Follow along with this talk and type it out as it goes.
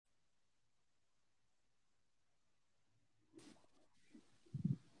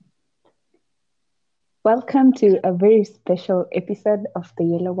Welcome to a very special episode of the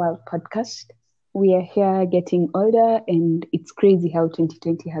Yellow World podcast. We are here getting older, and it's crazy how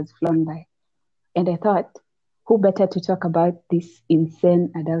 2020 has flown by. And I thought, who better to talk about this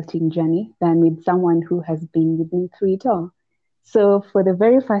insane adulting journey than with someone who has been with me through it all? So, for the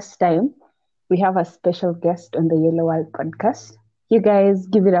very first time, we have a special guest on the Yellow World podcast. You guys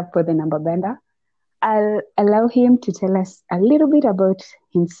give it up for the number bender. I'll allow him to tell us a little bit about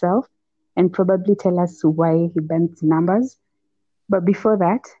himself and probably tell us why he bends numbers. But before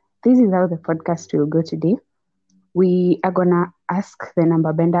that, this is how the podcast will go today. We are gonna ask the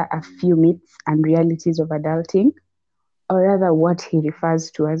number bender a few myths and realities of adulting, or rather, what he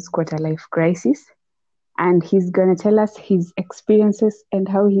refers to as quarter life crisis. And he's gonna tell us his experiences and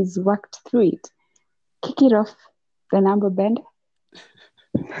how he's worked through it. Kick it off, the number bender.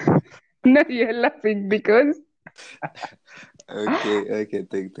 No, you're laughing because Okay.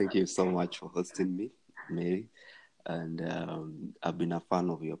 Thank you so much for hosting me, Mary. And I've been a fan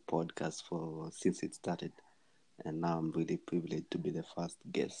of your podcast for since it started, and now I'm really privileged to be the first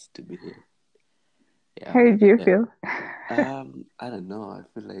guest to be here. how Yeah, did you yeah. feel? I don't know. I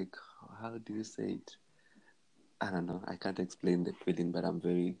feel like, how do you say it? I don't know. I can't explain the feeling, but I'm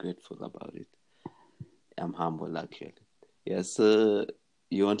very grateful about it. I'm humble, actually. Yeah. So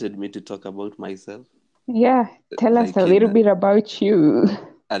you wanted me to talk about myself, Yeah, tell us a like little in bit about you.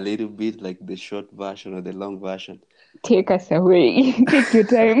 a little bit, like the short version or the long version. Take us away. Take your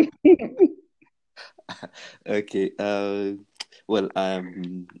time. Okay. Well,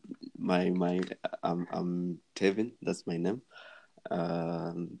 my I'm Tevin. That's my name.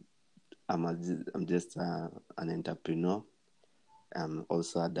 Um, I'm just an entrepreneur. I'm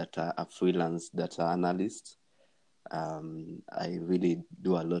also a freelance data analyst. I really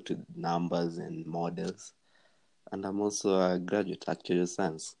do a lot with numbers and models, and I'm also a graduate, actuarial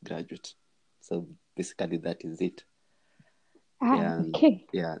science graduate. So basically, that is it. Ah, Yeah, and okay.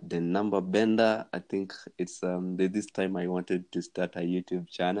 yeah, the number bender. I think it's this time I wanted to start a YouTube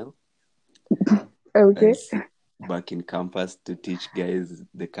channel and Okay. back in campus to teach guys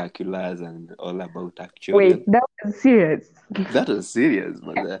the calculus and all about Wait, actuarial. that was serious. That was serious,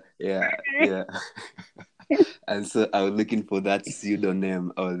 but yeah. And so I was looking for that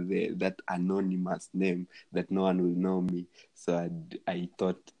pseudonym or that anonymous name that no one will know me. So I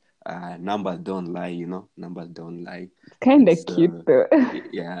thought numbers don't lie, numbers don't lie. Kind And of cute so, though.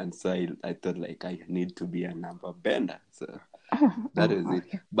 yeah, and so I thought like I need to be a number bender. So Ah, that is it.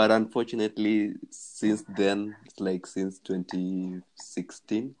 okay. But unfortunately, since then, it's like since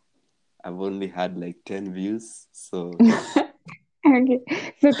 2016, I've only had like 10 views. So Okay.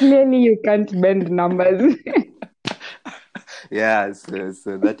 So clearly you can't bend numbers. yeah,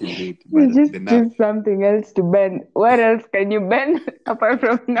 so that is it. You But just the choose something else to bend. What else can you bend apart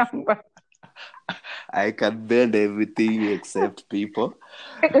from numbers? I can bend everything except people.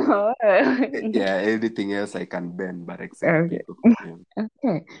 Oh, Yeah, everything else I can bend, but except okay. people. Yeah.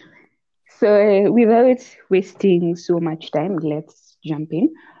 Okay. So without wasting so much time, let's jump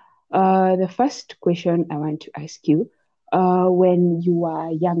in. The first question I want to ask you, when you were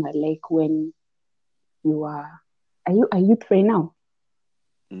younger, like when you are you a youth right now?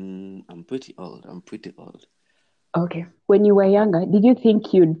 I'm pretty old. I'm pretty old. Okay. When you were younger, did you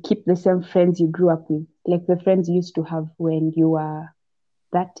think you'd keep the same friends you grew up with, like the friends you used to have when you were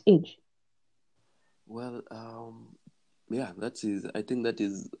that age? Well, yeah, I think that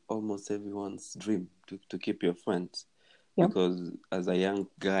is almost everyone's dream to keep your friends. Yeah. Because as a young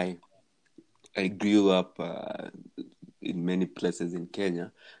guy, I grew up in many places in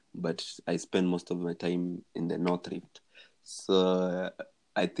Kenya, but I spent most of my time in the North Rift. So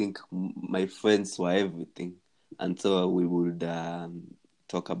I think my friends were everything. And so we would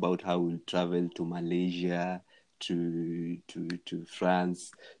talk about how we'll travel to Malaysia, to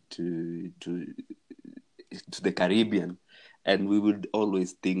France, to the Caribbean, and we would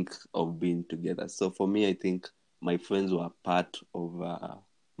always think of being together. So for me, I think my friends were part of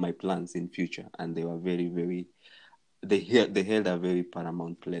my plans in future, and they were very, very. They held a very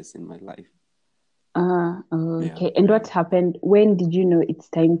paramount place in my life. Yeah, Okay. And yeah. what happened? When did you know it's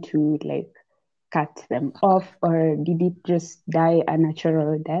time to like cut them off, or did it just die a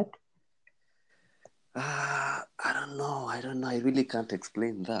natural death? I don't know. I don't know. I really can't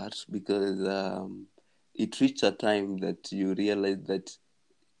explain that because it reached a time that you realize that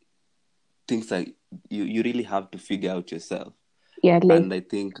things like you really have to figure out yourself. Yeah, like And I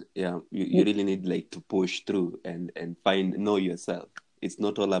think yeah, you really need like to push through and know yourself. It's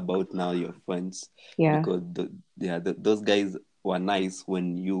not all about now your friends yeah. because those guys were nice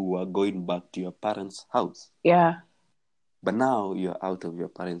when you were going back to your parents' house, Yeah. but now you're out of your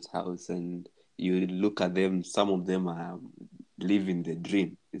parents' house and you look at them, some of them are living the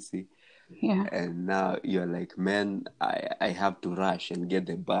dream, you see. Yeah. And now you're like, man, I have to rush and get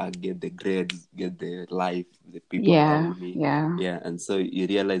the bag, get the grades, get the life, the people Yeah. around me. Yeah. Yeah. And so you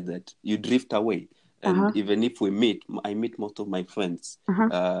realize that you drift away. And Uh-huh. even if we meet, I meet most of my friends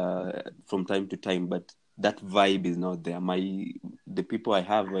Uh-huh. from time to time, but that vibe is not there. The people I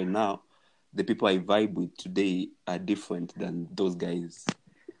have right now, the people I vibe with today are different than those guys I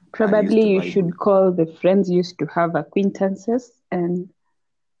used Probably to you vibe should with. call the friends you used to have acquaintances and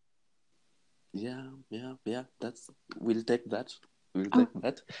Yeah, yeah, yeah. We'll take that. We'll oh, take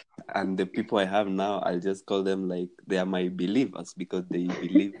that. And the people I have now, I'll just call them like they are my believers because they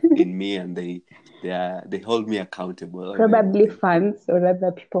believe in me and they hold me accountable and probably everything. fans or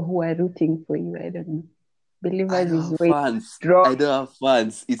other people who are rooting for you. I don't know. I Believers don't is have way fans. strong. I don't have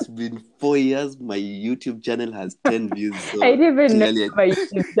fans. It's been 4 years. My YouTube channel has 10 views. I So didn't even know clearly, my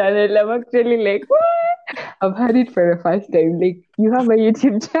YouTube channel. I'm actually like, what? I've heard it for the first time. Like, you have a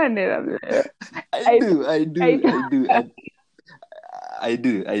YouTube channel. I'm like, I I, do, I I, do, I do, I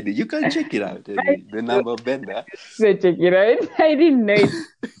do, I do. You can check it out. I Anyway. The number Bender. so check it out. I didn't know it.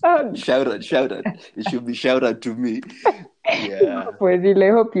 Oh, Shout out, shout out. It should be shout out to me. Yeah. for real. I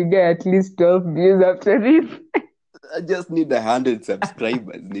hope you get at least 12 views after this. I just need 100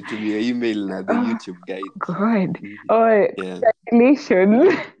 subscribers. Need to be an email now, the Oh, YouTube guide. God. Mhm. Oh, Yeah.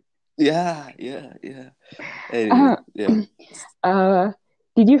 congratulations. Yeah, yeah, yeah. Uh, Anyway, yeah. uh,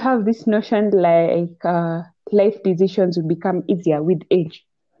 did you have this notion like life decisions will become easier with age?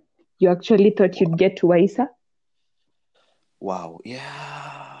 You actually thought you'd get wiser? Wow.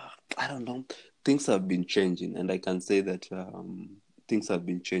 Yeah. I don't know. Things have been changing, and I can say that things have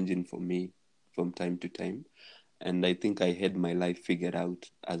been changing for me from time to time. And I think I had my life figured out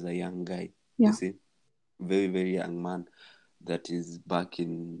as a young guy. You Yeah, see, very, very young man. That is back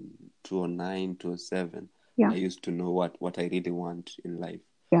in 2009, 2007. yeah, I used to know what I really want in life.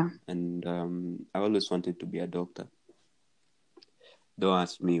 yeah. And I always wanted to be a doctor. Don't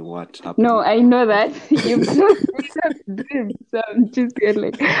ask me what No, happened. I know that. You've told me that dream. So I'm just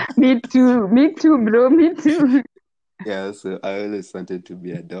like, me too, bro, me too. Yeah, so I always wanted to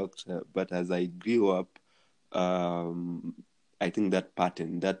be a doctor. But as I grew up, um, I think that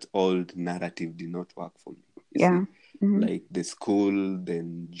pattern, that old narrative did not work for me. You Yeah. see, Hmm. like the school,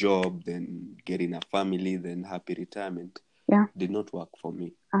 then job, then getting a family, then happy retirement Yeah. did not work for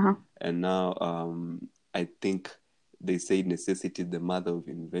me. Uh-huh. And now I think they say necessity is the mother of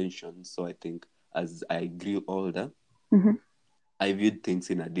invention. So I think as I grew older, Hmm. I viewed things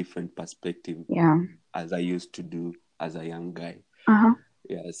in a different perspective Yeah. as I used to do as a young guy. Uh-huh.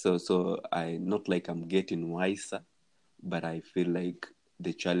 Yeah, so I not like I'm getting wiser, but I feel like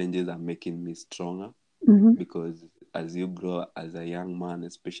the challenges are making me stronger Hmm. because as you grow as a young man,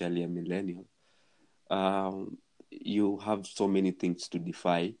 especially a millennial, you have so many things to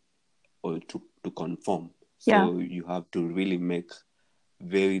defy or to conform. Yeah. So you have to really make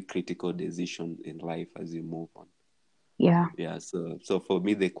very critical decisions in life as you move on. Yeah. Yeah, so for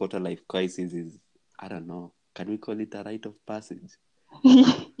me the quarter life crisis is, I don't know, can we call it a rite of passage?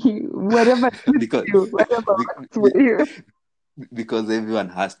 Whatever suits because you, whatever be- works for be- you. because everyone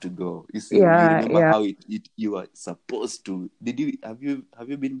has to go. You see, you Yeah, remember yeah. how it you are supposed to. Did you have you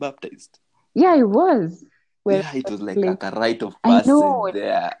been baptized? Yeah, it was. Well, Yeah, it was like like, a rite of I passage know.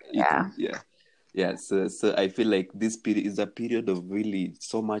 there. Yeah. Yeah. So I feel like this period is a period of really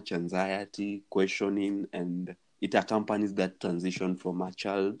so much anxiety, questioning, and it accompanies that transition from a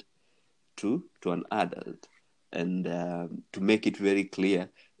child to an adult. And to make it very clear,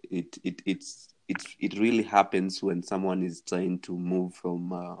 it really happens when someone is trying to move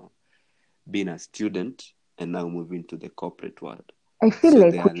from being a student and now move into the corporate world. I feel So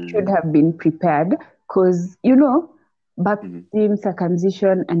like they we are. should have been prepared because, Mhm, baptism,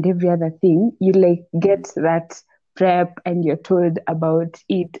 circumcision, and every other thing, you like mhm, get that prep and you're told about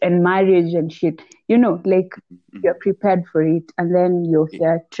it and marriage and shit. Like you're mhm. prepared for it. And then you're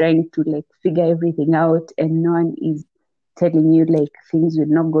here trying to like figure everything out, and no one is telling you like things will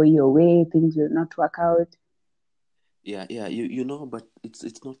not go your way, things will not work out. Yeah. You know, but it's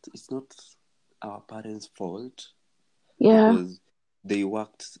not our parents' fault Yeah, because they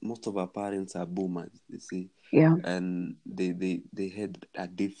worked. Most of our parents are boomers, you see, yeah, and they had a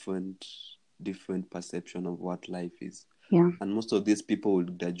different perception of what life is. yeah, And most of these people will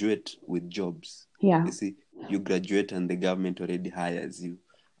graduate with jobs. yeah, You see, you graduate and the government already hires you,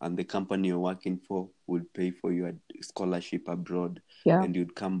 and the company you're working for will pay for your scholarship abroad, yeah. and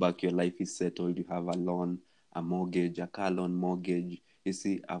you'd come back, your life is settled, you have a loan, a mortgage, a car loan, mortgage, you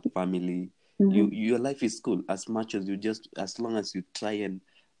see, a family. Hmm. Your life is cool as much as you just, as long as you try and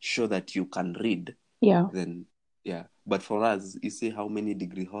show that you can read, Yeah. then yeah. But for us, you see how many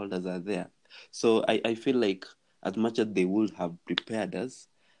degree holders are there. So I feel like as much as they would have prepared us,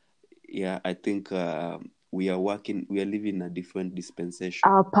 yeah, I think we are living a different dispensation.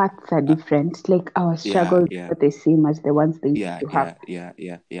 Our paths are different. Like our Yeah, struggles yeah, are the same as the ones they used yeah, to have. yeah, yeah,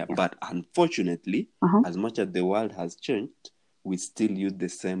 yeah, yeah. Yeah. But unfortunately, Uh-huh. as much as the world has changed, we still use the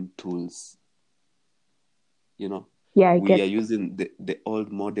same tools. You know, Yeah, I we get. are using the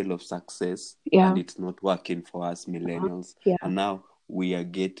old model of success, Yeah. and it's not working for us Uh-huh. millennials. Yeah. And now we are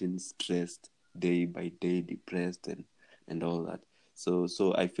getting stressed day by day, depressed, and all that.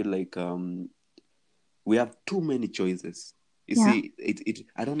 So I feel like we have too many choices. You Yeah. see, it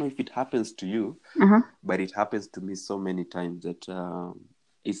I don't know if it happens to you, Uh-huh. but it happens to me so many times that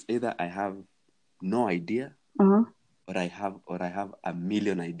it's either I have no idea, Uh-huh. or I have a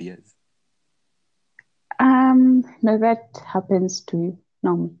million ideas. No, that happens to you.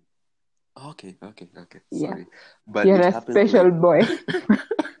 No. Okay, okay, okay. Yeah. Sorry, but You're it a happens special like boy.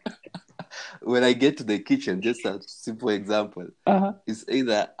 when I get to the kitchen. Just a simple example: Uh-huh. it's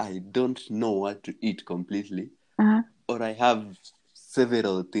either I don't know what to eat completely, Uh-huh. or I have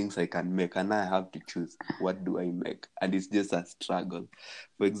several things I can make, and I have to choose what do I make, and it's just a struggle.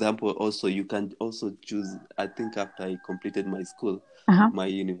 For example, also you can also choose. I think after I completed my school, Uh-huh. my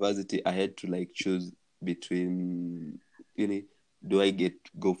university, I had to like choose between, you know, do I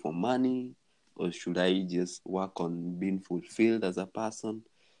go for money, or should I just work on being fulfilled as a person?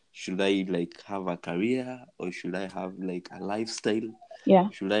 Should I like have a career, or should I have like a lifestyle? Yeah.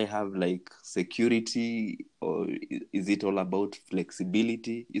 Should I have like security, or is it all about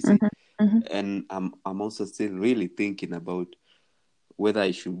flexibility? You see, Mm-hmm. Mm-hmm. and I'm also still really thinking about whether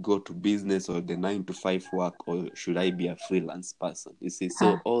I should go to business or the 9 to 5 work, or should I be a freelance person? You see,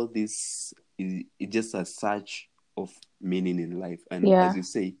 so Ah, all this is just a search of meaning in life, and yeah. as you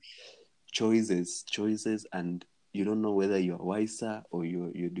say, choices, and you don't know whether you're wiser or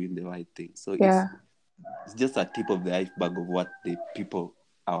you're doing the right thing. So Yeah. it's just a tip of the iceberg of what the people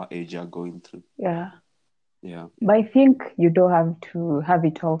our age are going through. Yeah. Yeah, But yeah. I think you don't have to have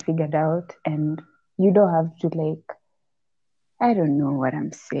it all figured out, and you don't have to, like, I don't know what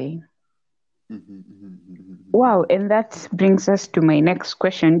I'm saying. Wow, and that brings us to my next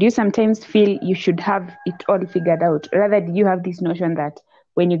question. Do you sometimes feel you should have it all figured out? Rather, do you have this notion that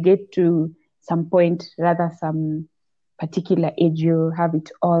when you get to some point, rather some particular age, you have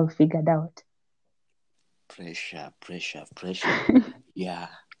it all figured out? Pressure. Yeah,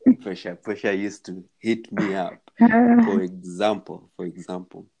 pressure used to hit me up. For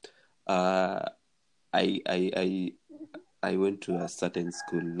example, uh, I I I I went to a certain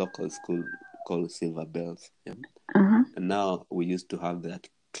school, local school called Silver Bells. Yeah? Uh-huh. And now we used to have that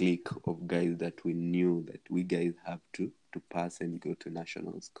clique of guys that we knew that we guys have to pass and go to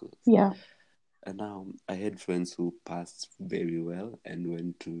national schools. Yeah. And now I had friends who passed very well and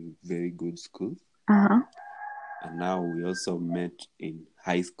went to very good schools. Uh-huh. And now we also met in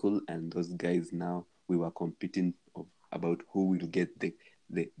high school, and those guys, now we were competing about who will get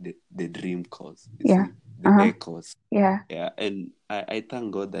the dream course. You Yeah. see, the Uh-huh. A course. Yeah. Yeah, and I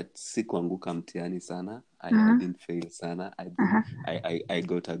thank God that sikuanguka mtihani sana. I Uh-huh. didn't fail sana. Uh-huh. I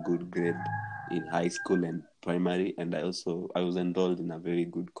got a good grade in high school and primary, and I was enrolled in a very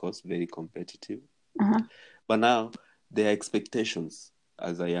good course, very competitive. Uh-huh. But now the expectations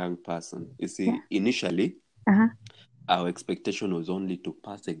as a young person, you Yeah. see, initially Uh-huh. our expectation was only to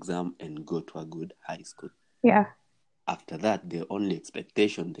pass exam and go to a good high school. Yeah. After that, the only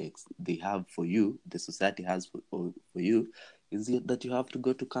expectation they have for you, the society has for you, is that you have to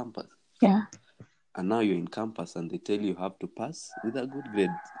go to campus. Yeah. And now you're in campus and they tell you have to pass with a good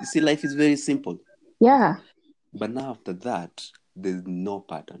grade. You see, life is very simple. Yeah. But now after that, there's no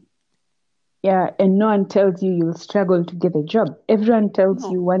pattern. Yeah. And no one tells you you'll struggle to get a job. Everyone tells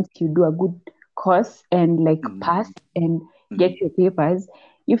you No. once you do a good course and like pass Mm-hmm. and Mm-hmm. get your papers,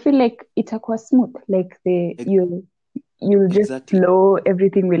 you feel like it's a smooth. Like you'll just Exactly. flow,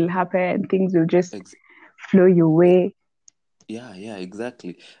 everything will happen, things will just Ex- flow your way. yeah,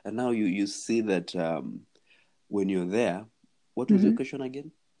 exactly. And now you see that when you're there, what was your Hmm. question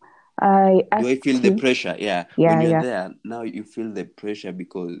again? I Do I feel asked the you, pressure? Yeah. When yeah, you're yeah, there, now you feel the pressure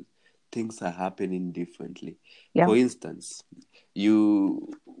because things are happening differently. yeah, For instance,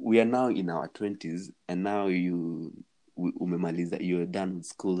 we are now in our 20s, and now umemaliza, you're done with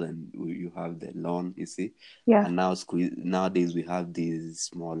school, and you have the loan, you see. yeah, And nowadays we have these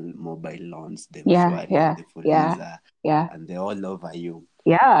small mobile loans, the yeah, Mshwari and yeah, the yeah, Fuliza, yeah, and they're all over you.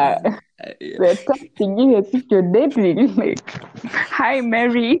 yeah. And They're texting you as if you're dating. Like, hi,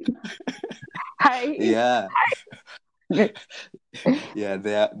 Mary. Hi. yeah, Yeah,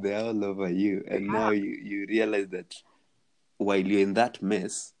 they're all over you, and now you realize that while you're in that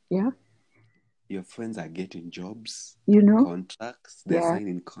mess, Yeah. your friends are getting jobs, You know? contracts, they're Yeah.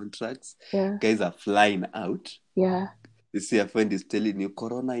 signing contracts, Yeah. guys are flying out. Yeah. You see, a friend is telling you,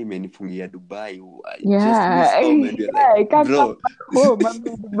 Corona imenifungia Dubai, I just miss Yeah. home, and you're like, Yeah. I can't come bro. back home. I'm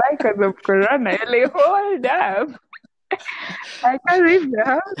in Dubai because of Corona. You're like, hold up. I can't leave the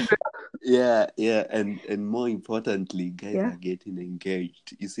house. Yeah, and more importantly, guys Yeah. are getting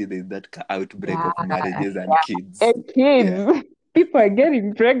engaged. You see, there's that outbreak Yeah. of marriages and Yeah. kids. And Yeah. kids. People are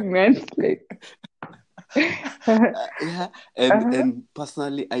getting pregnant. Like, Yeah, and uh-huh. and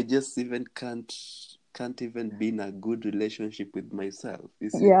personally, I just even can't even be in a good relationship with myself. You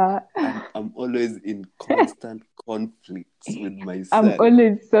see, Yeah. I'm always in constant conflicts with I'm myself.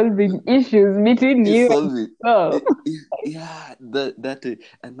 always solving issues between You you solve and it. yourself. Yeah,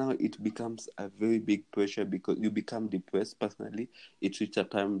 and now it becomes a very big pressure because you become depressed. Personally, it reached a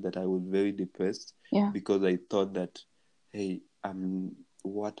time that I was very depressed Yeah. because I thought that, hey,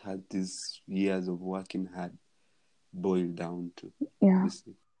 what had these years of working hard boiled down to? Yeah. You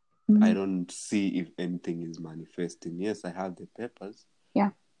see, I Mhm. don't see if anything is manifesting. Yes, I have the papers,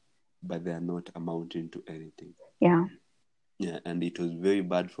 Yeah. but they are not amounting to anything. Yeah. Yeah, and it was very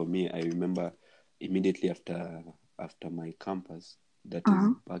bad for me. I remember immediately after my campus, that is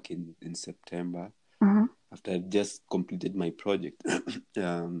Uh-huh. back in September, Uh-huh. after I just completed my project.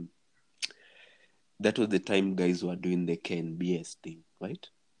 That was the time guys were doing the KNBS thing, right?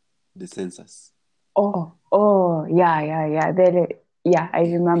 The census. Oh, yeah, yeah, yeah. Yeah, I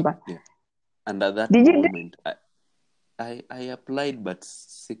Yeah, remember. yeah. And at that Did you do? moment, I applied, but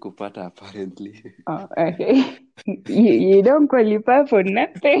sikupata apparently. Oh, okay. You don't qualify for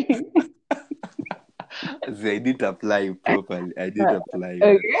nothing. See, I didn't apply properly. I did Uh, apply, but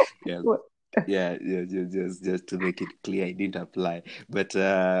okay. yeah, What? yeah, just to make it clear, I didn't apply. But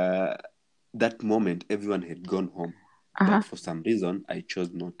that moment, everyone had gone home. Uh-huh. But for some reason, I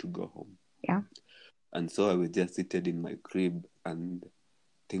chose not to go home, Yeah. and so I was just seated in my crib, and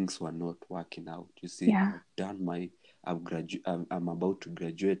things were not working out. You see, Yeah. I'm about to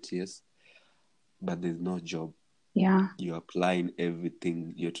graduate, yes, but there's no job. Yeah. You're applying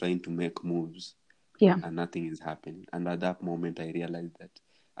everything. You're trying to make moves, Yeah. and nothing is happening. And at that moment, I realized that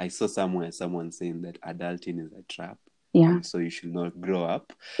I saw somewhere someone saying that adulting is a trap, Yeah. and so you should not grow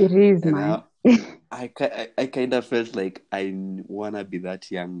up. It is, And man. now I kind of felt like I wanna be that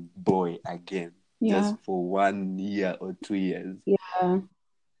young boy again, Yeah. just for 1 year or 2 years, Yeah.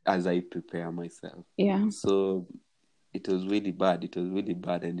 as I prepare myself. Yeah. So it was really bad. It was really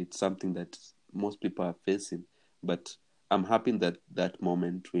bad, and it's something that most people are facing. But I'm happy that that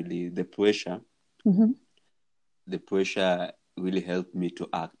moment really, Mm-hmm. the pressure really helped me to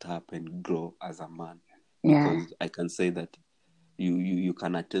act up and grow as a man, Yeah. because I can say that you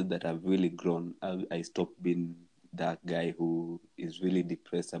can attest that I've really grown. I stopped being that guy who is really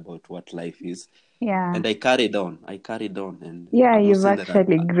depressed about what life is, Yeah. and I carried on, and Yeah, I'm not you've saying that I'm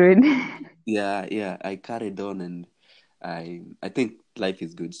actually grown. yeah, I carried on, and I think life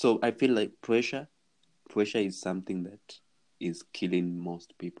is good. So I feel like pressure is something that is killing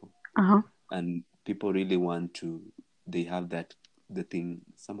most people, Uh-huh. and people really want to, they have that, the thing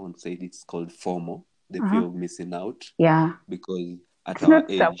someone said, it's called FOMO, the Uh-huh. fear of missing out, Yeah. because at It's our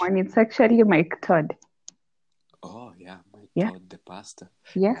not age. someone, it's actually Mike Todd. Oh yeah, my Yeah. God, the pastor.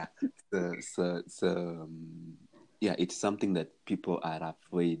 Yeah. Yeah, yeah, it's something that people are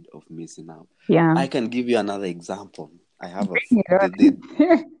afraid of missing out. Yeah. I can give you another example. I have Bring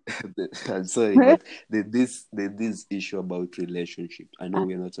it I'm sorry, on. but there's this issue about relationships. I know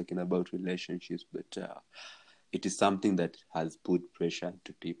we're not talking about relationships, but it is something that has put pressure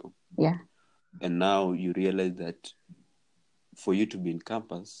to people. Yeah. And now you realize that for you to be in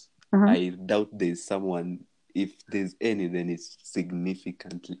campus, Uh-huh. I doubt there's someone, if there's any, then it's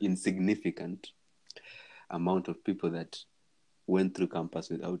significantly insignificant amount of people that went through campus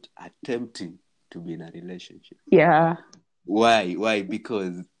without attempting to be in a relationship. Yeah. Why?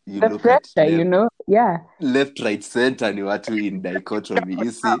 Because you The look at pressure, you know? Yeah. left, right, center, and you are two in dichotomy.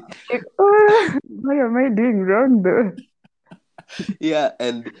 You see, Like, oh, what am I doing wrong though? yeah.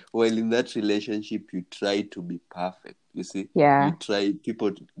 And while in that relationship, you try to be perfect. You see, you Yeah. try.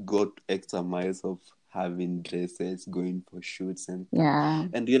 People go extra miles of having dresses, going for shoots and stuff, Yeah.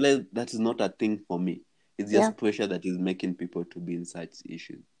 and realize that is not a thing for me. It's Yeah. just pressure that is making people to be in such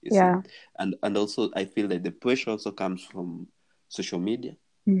issues. You see, Yeah. and also I feel that the pressure also comes from social media.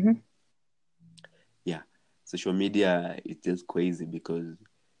 Mm-hmm. Yeah, social media is just crazy because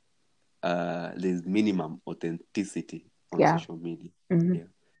there's minimum authenticity on Yeah. social media. Mm-hmm.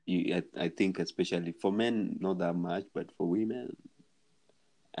 Yeah, I think especially for men, not that much, but for women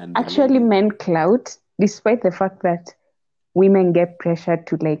and the Actually, ladies. men clout, despite the fact that women get pressure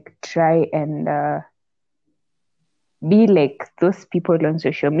to like try and be like those people on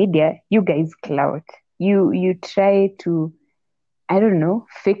social media, you guys clout. You try to, I don't know,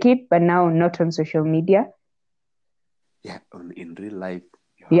 fake it, but now not on social media. Yeah, in real life,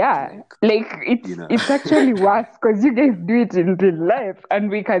 you have to Yeah, like you know. it's actually worse because you guys do it in real life and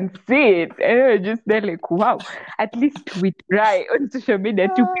we can see it. And we're just there like, wow, at least we try on social media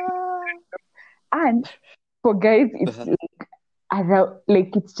to. And for guys, it's Uh-huh. like around,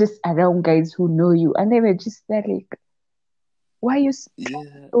 like it's just around guys who know you, and they were just there like, why you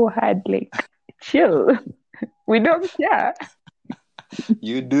Yeah, so hard? Like, chill. We don't care.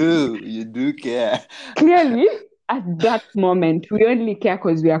 you do care. Clearly, at that moment, we only care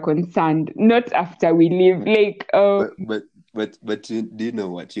because we are concerned, not after we leave. Like, But do you know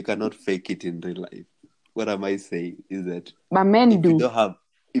what? You cannot fake it in real life. What am I saying is that but men if you do. don't have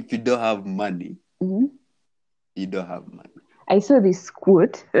if you don't have money, Mhm. you don't have money. I saw this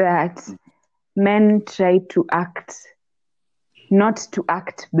quote that men try to act, not to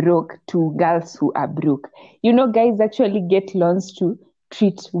act broke to girls who are broke. You know, guys actually get loans to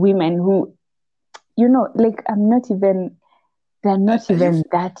treat women who, like they're not Are you even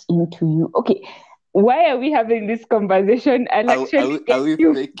that into you. Okay, why are we having this conversation? I'll actually get are we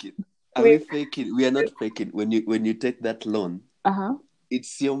you. faking? Are we Wait, faking? We are not faking. When you take that loan, uh-huh.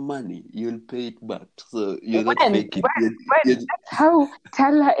 it's your money. You'll pay it back. So you're not When, faking. when, that's how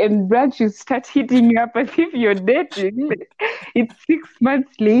Tala and branches start hitting you up as if you're dating. It's 6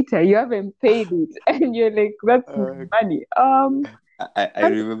 months later, you haven't paid it, and you're like, "That's my Uh, money." I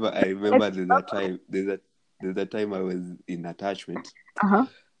Let's remember there's a time I was in attachment uh-huh,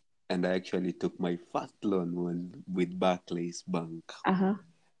 and I actually took my first loan was with Barclays Bank uh-huh.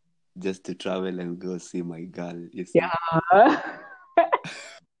 just to travel and go see my girl, you see. Yeah.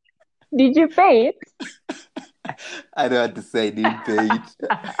 Did you pay it? I don't have to say I didn't pay it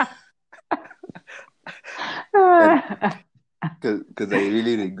and Ah, because I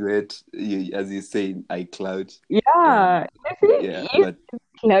really regret you as you say iCloud and yeah. You yeah, see, but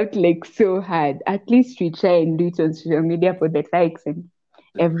clout like so hard. At least we try and do it on social media for the likes and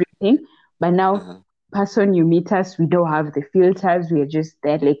everything. But now, uh-huh, person you meet us, we don't have the filters. We're just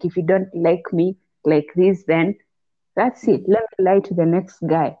there. Like if you don't like me like this, then that's it. mm. Let me lie to the next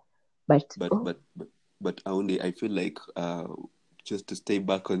guy. But but oh, but but but only I feel like just to stay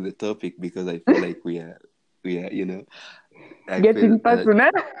back on the topic because I feel like we are I feel getting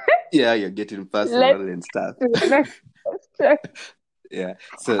personal. yeah, you're getting Let's personal and stuff. do the next question. Yeah.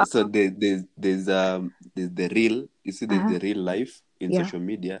 So there's the real, you see, there's Uh-huh. the real life in Yeah. social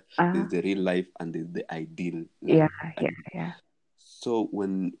media, Uh-huh. there's the real life and there's the ideal Yeah. life. Yeah. And Yeah. so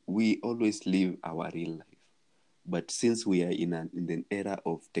when we always live our real life, but since we are in an era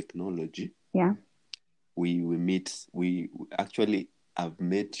of technology, Yeah. we actually have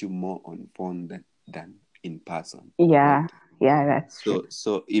met you more on phone than in person, Yeah. right? Yeah. That's true.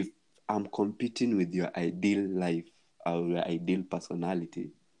 So if I'm competing with your ideal life or your ideal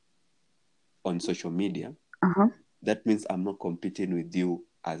personality on social media, Uh-huh. that means I'm not competing with you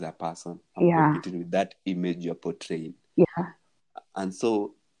as a person. I'm Yeah. competing with that image you're portraying. Yeah. And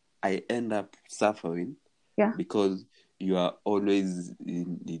so I end up suffering Yeah. because you are always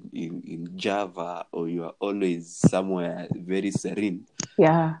in Java or you are always somewhere very serene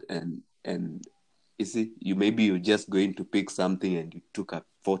Yeah. and you see you're just going to pick something and you took a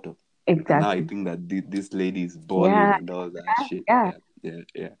photo and now I Exactly. think that this lady is balling Yeah. and all that shit. Yeah.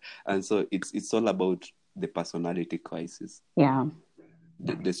 Yeah. And so it's all about the personality crisis. Yeah.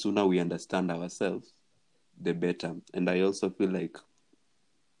 The sooner we understand ourselves, the better. And I also feel like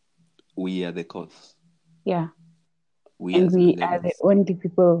we are the cause. Yeah. We And as we are the millennials. only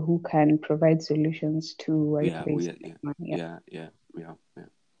people who can provide solutions to why Yeah, waste we are. Yeah, money. Yeah. yeah.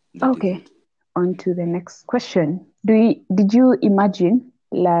 That is Okay. it. On to the next question. Did you imagine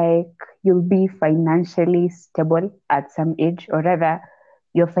like you'll be financially stable at some age, or rather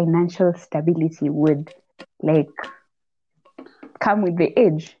your financial stability would like come with the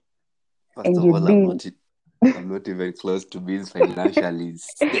age First and of you'd all, be I'm not even close to being financially you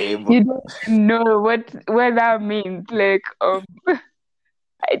stable. don't even know what that means. Like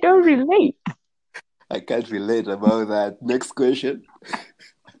I don't relate. I can't relate about that. Next question.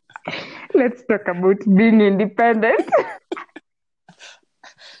 Let's talk about being independent.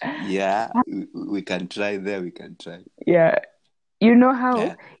 Yeah, we can try there. We can try. Yeah. You know how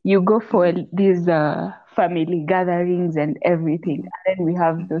Yeah. you go for Mm-hmm. these family gatherings and everything, Mm-hmm. and then we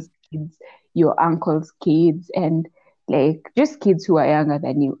have Mm-hmm. those kids, your uncle's kids, and Like just kids who are younger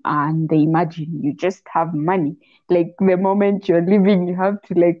than you, and they imagine you just have money. Like the moment you're leaving, you have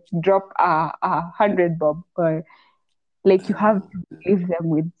to like drop a 100 bob, or like I you have know. to leave them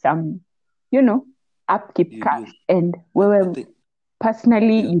with some, you know, upkeep You, cash. you, And I well, think,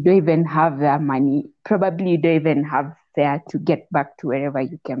 personally, yeah, you don't even have that money. Probably you don't even have there to get back to wherever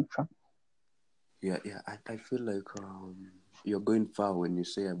you came from. yeah. I feel like you're going far when you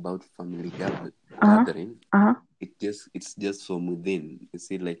say about family Uh-huh. gathering. Uh-huh. It's just from within. You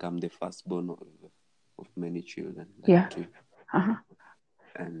see, like I'm the firstborn of many children, like Yeah. two, Uh-huh.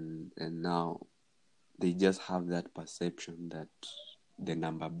 and now they just have that perception that the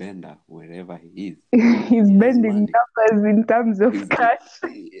number bender, wherever he is, He's he has bending money. numbers in terms of He's cash.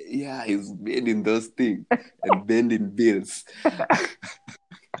 yeah, he's bending those things and bending bills.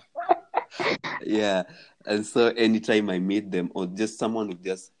 Yeah, and so anytime I meet them, or just someone who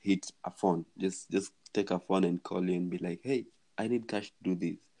just hit a phone, just take a phone and call you and be like, "Hey, I need cash to do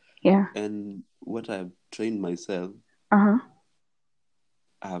this." Yeah. And what I've trained myself, Uh-huh.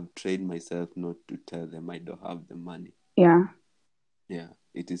 I've trained myself not to tell them I don't have the money. Yeah. Yeah,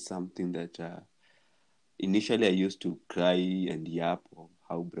 it is something that initially I used to cry and yap of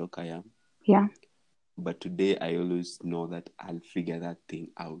how broke I am. Yeah. But today I always know that I'll figure that thing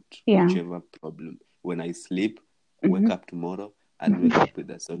out, Yeah. whichever problem. When I sleep, wake Mm-hmm. up tomorrow, I'll wake Mm-hmm. up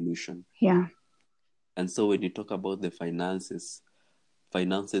with a solution. Yeah. And so when you talk about the finances,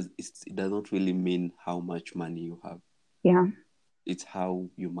 it does not really mean how much money you have. Yeah. It's how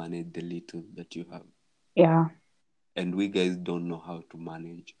you manage the little that you have. Yeah. And we guys don't know how to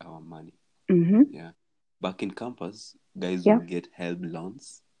manage our money. Mm-hmm. Yeah. Back in campus, guys will Yeah. get help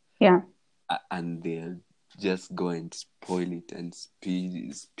loans Yeah. and they'll just go and spoil it and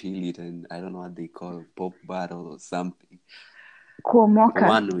spill it, and I don't know what they call it, pop bottle or something for Kuomoka.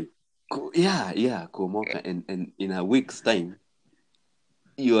 1 week. Yeah, Kuomoka, and in a week's time,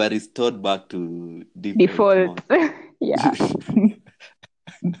 you are restored back to default Default. mode. Yeah.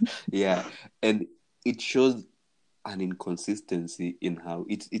 Yeah, and it shows an inconsistency in how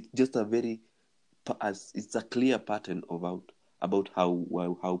it's just a very as it's a clear pattern about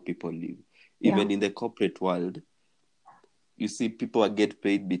how people live. Yeah. Even in the corporate world, you see people are get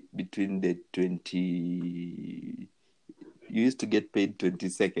paid between the 20, you used to get paid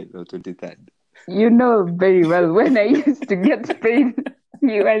 22nd or 23rd. You know very well when I used to get paid,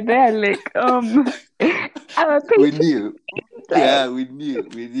 you were there like, our We paycheck knew. is like, Yeah, we knew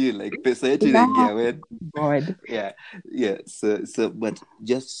like pesa yetu yeah, inaingia when. God. Yeah, so but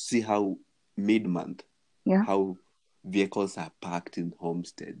just see how mid-month, Yeah. how vehicles are parked in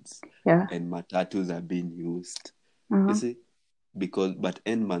homesteads Yeah. and matatus are being used, you Uh-huh. see, because but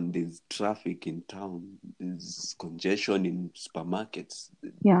end month there's traffic in town, there's congestion in supermarkets,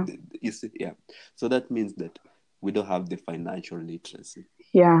 Yeah. you see. Yeah, so that means that we don't have the financial literacy.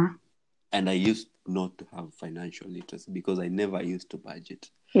 Yeah. And I used not to have financial literacy because I never used to budget.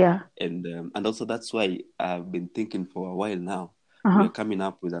 Yeah. And also that's why I've been thinking for a while now. We Uh-huh. are coming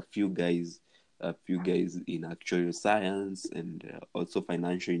up with a few guys in actuarial science and also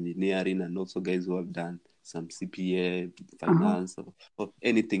financial engineering, and also guys who have done some CPA, Uh-huh. finance, or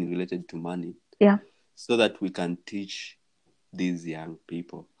anything related to money, Yeah. so that we can teach these young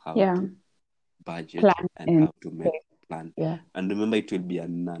people how Yeah. to budget Plan and and how to make pay. plan. Yeah. And remember, it will be a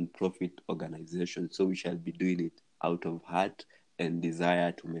non-profit organization, so we shall be doing it out of heart and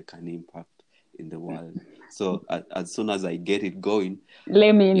desire to make an impact in the world. So as soon as I get it going,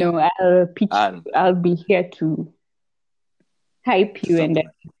 Let me yeah, know. I'll pitch I'll you. I'll be here to hype to you and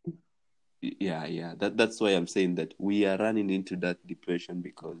support. Yeah. That's why I'm saying that we are running into that depression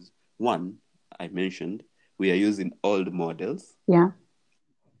because one, I mentioned, we are using old models. yeah.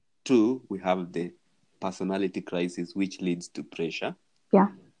 Two, we have the personality crisis, which leads to pressure, Yeah.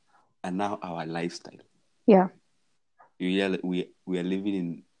 and now our lifestyle. Yeah. We are living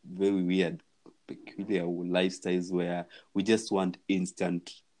in very weird, peculiar lifestyles where we just want instant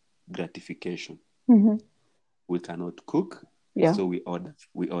gratification. Mm-hmm. We cannot cook, Yeah. so we order.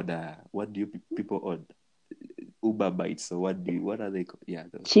 What do you people order? Uber bites. So what are they called? Yeah,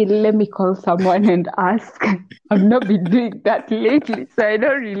 those. Chill, let me call someone and ask. I've not been doing that lately, so I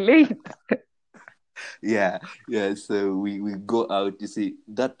don't relate. Yeah. So we go out. You see,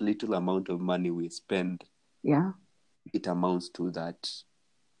 that little amount of money we spend, Yeah. it amounts to that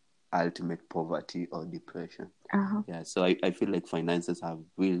ultimate poverty or depression. Uh-huh. Yeah. So I feel like finances are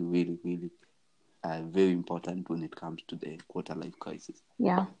really, really, really very important when it comes to the quarter life crisis.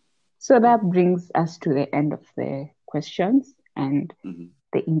 Yeah. So Yeah. that brings us to the end of the questions and Mm-hmm.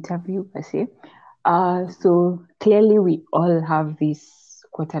 the interview per se. Mm-hmm. So clearly we all have this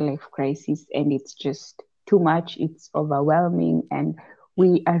quarter life crisis, and it's just too much, it's overwhelming, and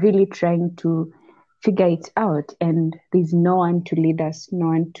we are really trying to figure it out. And there's no one to lead us, no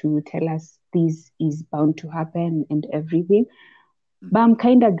one to tell us this is bound to happen and everything. But I'm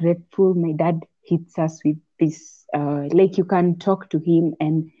kind of grateful my dad hits us with this. Like you can talk to him,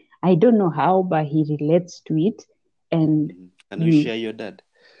 and I don't know how, but he relates to it. And Can you you, share your dad?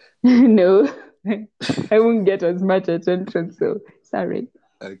 no, I won't get as much attention. So sorry.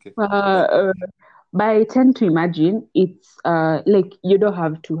 Okay. Uh, No uh, problem. but I tend to imagine it's like you don't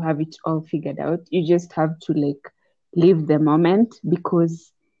have to have it all figured out. You just have to like live the moment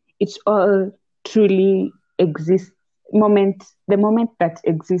because it's all truly exists. The moment that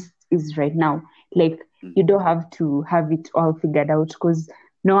exists is right now. Like you don't have to have it all figured out because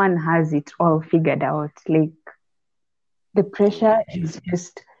no one has it all figured out. Like the pressure Yeah, is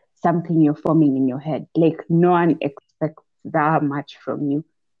just something you're forming in your head. Like no one expects that much from you.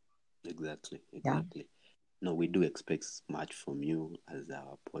 exactly, Yeah, exactly. No, we do expect much from you as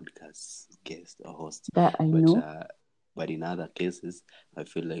our podcast guest or host, that I but know. in other cases, I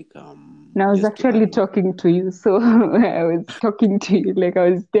feel like And I was just to actually add on. talking to you, so I was talking to you like I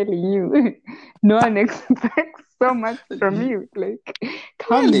was telling you. No one expects so much from you. Like,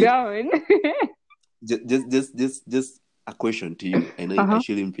 calm Really? down. Just a question to you. I know I Uh-huh.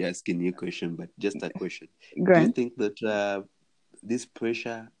 shouldn't be asking you a question, but just a question. Go Do you on. think that this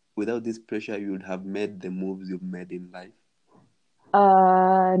pressure, without this pressure, you would have made the moves you've made in life?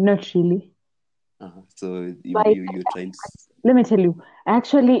 Not really. So But you're trying to. let me tell you,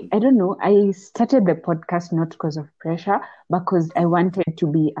 actually, I don't know. I started the podcast not because of pressure, but because I Mhm, wanted to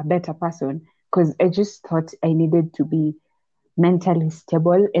be a better person. Because I just thought I needed to be mentally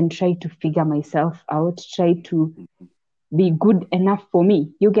stable and try to figure myself out, try to mhm. be good enough for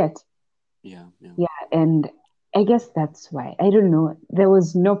me. You get? Yeah, yeah. Yeah, and I guess that's why. I don't know. There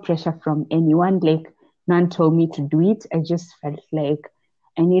was no pressure from anyone. Like, none told me to do it. I just felt like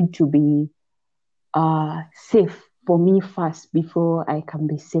I need to be safe for me first before I can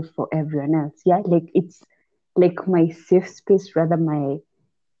be safe for everyone else. Yeah, like it's like my safe space rather my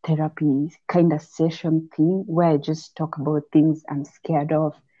therapy kind of session thing where I just talk about things I'm scared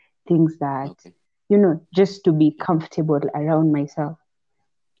of, things that, Okay. just to be Yeah. comfortable around myself.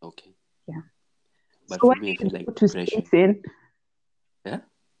 Okay. Yeah. So But for what me, I do you feel like do to stay pressure. sane? Yeah.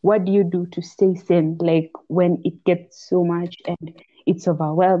 What do you do to stay sane? Like when it gets so much and it's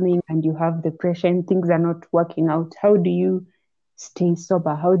overwhelming and you have the pressure and things are not working out, how do you stay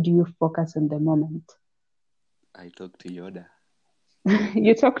sober? How do you focus on the moment? I talk to Yoda.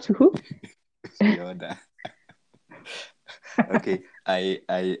 You talk to who? Yoda. Okay.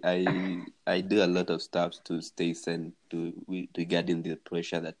 I do a lot of stuff to stay sane regarding the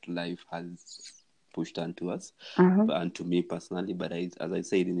pressure that life has pushed onto us, Uh-huh. and to me personally. But as I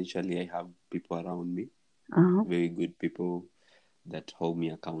said initially, I have people around me, Uh-huh. very good people that hold me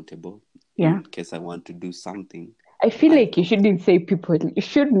accountable Yeah. in case I want to do something. I feel I'll like you talk to. shouldn't say people. You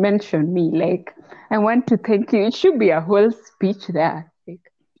should mention me. Like, I want to thank you. It should be a whole speech there. Like,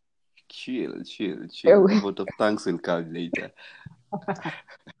 Chill, chill, chill. oh, Vote of thanks will come later.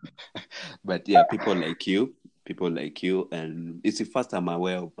 But yeah, people like you, and it's the first I'm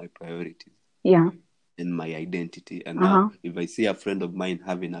aware of my priorities yeah. and my identity. And now, Uh-huh. if I see a friend of mine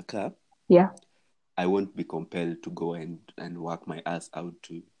having a car, Yeah. I won't be compelled to go and work my ass out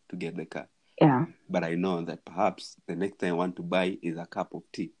to get the car. Yeah. But I know that perhaps the next thing I want to buy is a cup of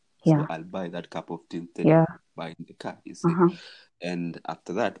tea. So Yeah. I'll buy that cup of tea instead of Yeah. buying the car, you see. Uh-huh. And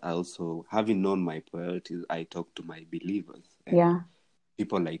after that, I also, having known my priorities, I talk to my believers and Yeah.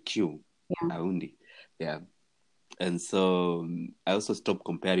 people like you, Yeah. Aundi. Yeah. And so I also stop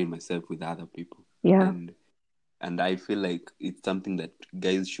comparing myself with other people. Yeah. And I feel like it's something that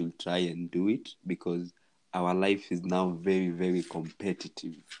guys should try and do it because our life is now very, very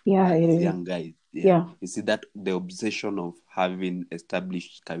competitive Yeah. It as is. young guys. Yeah. Yeah. You see that the obsession of having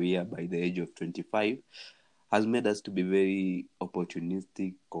established career by the age of 25 has made us to be very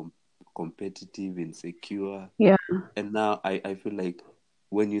opportunistic, competitive, insecure. Yeah. And now I feel like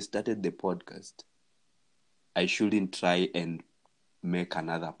when you started the podcast, I shouldn't try and make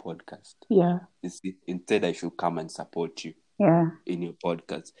another podcast. Yeah. You see, instead I should come and support you Yeah. in your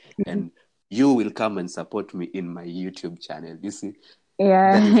podcast, Mhm. and you will come and support me in my YouTube channel. You see,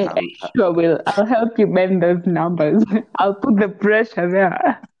 that is Yeah. how I it sure will. I'll help you bend those numbers. I'll put the pressure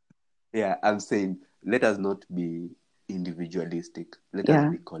there. yeah, I'm saying let us not be individualistic. Let us Yeah.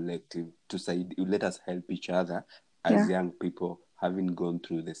 be collective. To say, let us help each other as Yeah. young people, having gone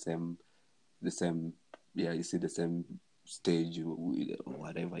through the same, yeah, you see, the same stage,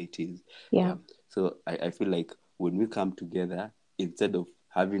 whatever it is. Yeah. Yeah. So I feel like when we come together, instead of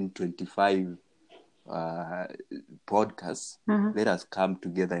having 25 podcasts, Uh-huh. let us come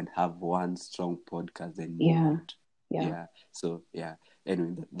together and have one strong podcast and move Yeah. out. Yeah. So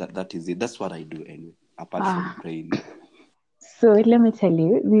anyway, that is it. That's what I do anyway, apart from Ah. praying. So let me tell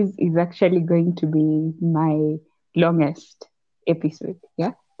you, this is actually going to be my longest episode.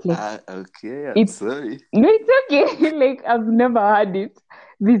 Yeah. Like Okay, I'm it's sorry. no, it's okay. Like I've never had it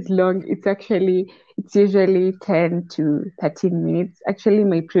this long. It's usually 10 to 13 minutes. Actually,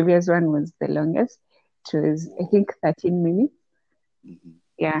 my previous one was the longest. It was I Whoa. think 13 minutes. Mhm.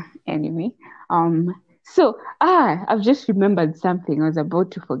 Yeah, anyway. So I've just remembered something I was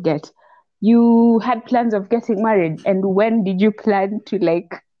about to forget. You had plans of getting married, and when did you plan to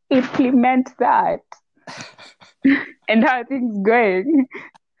like implement that? And how are things going?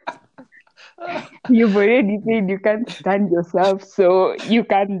 You've already said you can't stand yourself, so you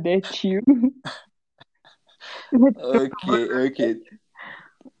can't date you. Let's talk about Okay.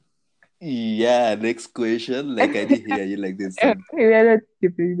 Yeah, next question. Like I did hear you. Like we are not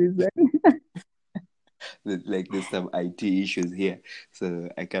skipping this one. there's some IT issues here, so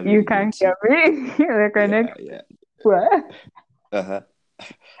I can't You really can't get hear you. me. Like an Yeah. expert. Uh-huh.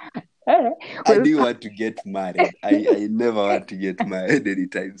 All right. I Well, do want to get married. I never want to get married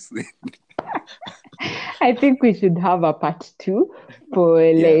anytime soon. I think we should have a part two for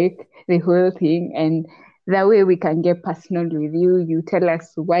Yeah. like the whole thing, and that way we can get personal with you. You tell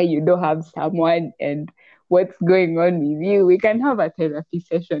us why you don't have someone and what's going on with you. We can have a therapy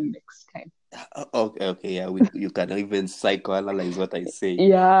session next time. Okay, yeah. You can even psychoanalyze what I say,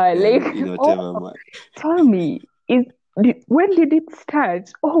 Yeah, like in oh, whatever man. tell me, when did it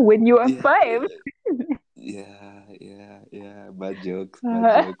start? Oh, when you were Yeah, 5. Bad jokes, bad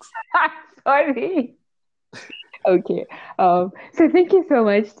Uh, jokes. sorry. Okay. So thank you so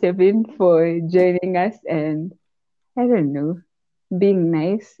much, Tevin, for joining us and I don't know, being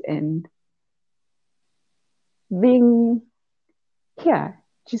nice and being here,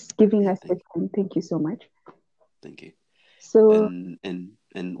 just giving Yeah, us the time. Thank you so much. thank you. So,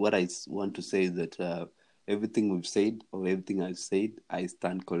 And what want to say is that everything we've said or everything I've said, I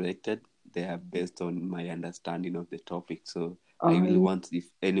stand corrected. They are based on my understanding of the topic. So I really um, want, if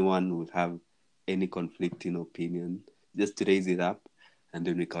anyone would have any conflicting opinion, just to raise it up, and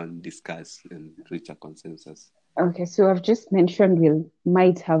then we can discuss and reach a consensus. okay, so I've just mentioned we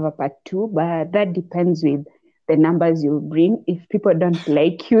might have a part two, but that depends with the numbers you bring. If people don't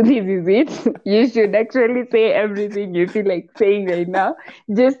like you, this is it. You should actually say everything you feel like saying right now,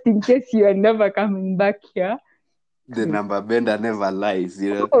 just in case you are never coming back here. The number bender never lies,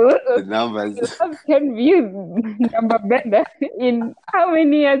 the You numbers. have 10 views, number better, in how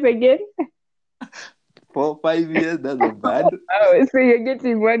many years again? 4 5 years, that's not bad. Oh, so you're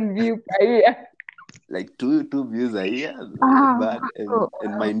getting 1 view per year. Like two views a year, not Ah, bad. And oh,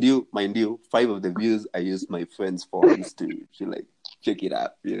 and mind you, 5 of the views I use my friends' phones to like check it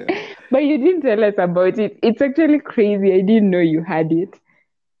out. but you didn't tell us about it. It's actually crazy. I didn't know you had it.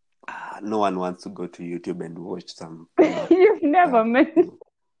 No one wants to go to YouTube and watch some You've never stuff. met.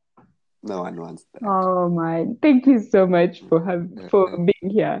 No one wants that. Oh man, thank you so much Uh, for uh,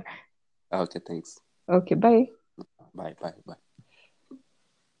 being here. okay, thanks. Okay, bye. Bye.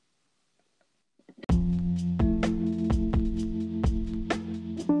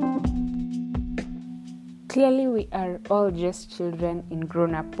 Clearly, we are all just children in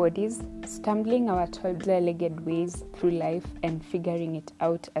grown up bodies, stumbling our toddler legged ways through life and figuring it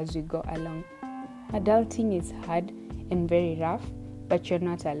out as we go along. Adulting is hard and very rough, but you're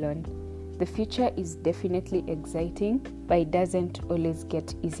not alone. The future is definitely exciting, but it doesn't always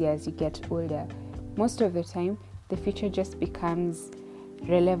get easier as you get older. Most of the time, the future just becomes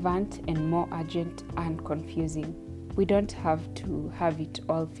relevant and more urgent and confusing. We don't have to have it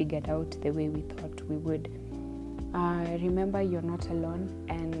all figured out the way we thought we would. Remember, you're not alone,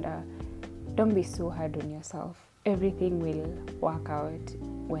 and don't be so hard on yourself. Everything will work out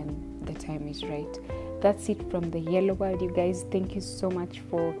when the time is right. That's it from the Yellow World, you guys. Thank you so much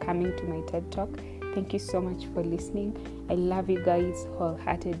for coming to my TED Talk. Thank you so much for listening. I love you guys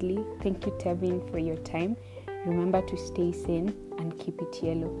wholeheartedly. Thank you, Tevin, for your time. Remember to stay sane and keep it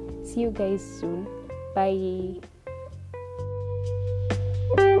yellow. See you guys soon. Bye.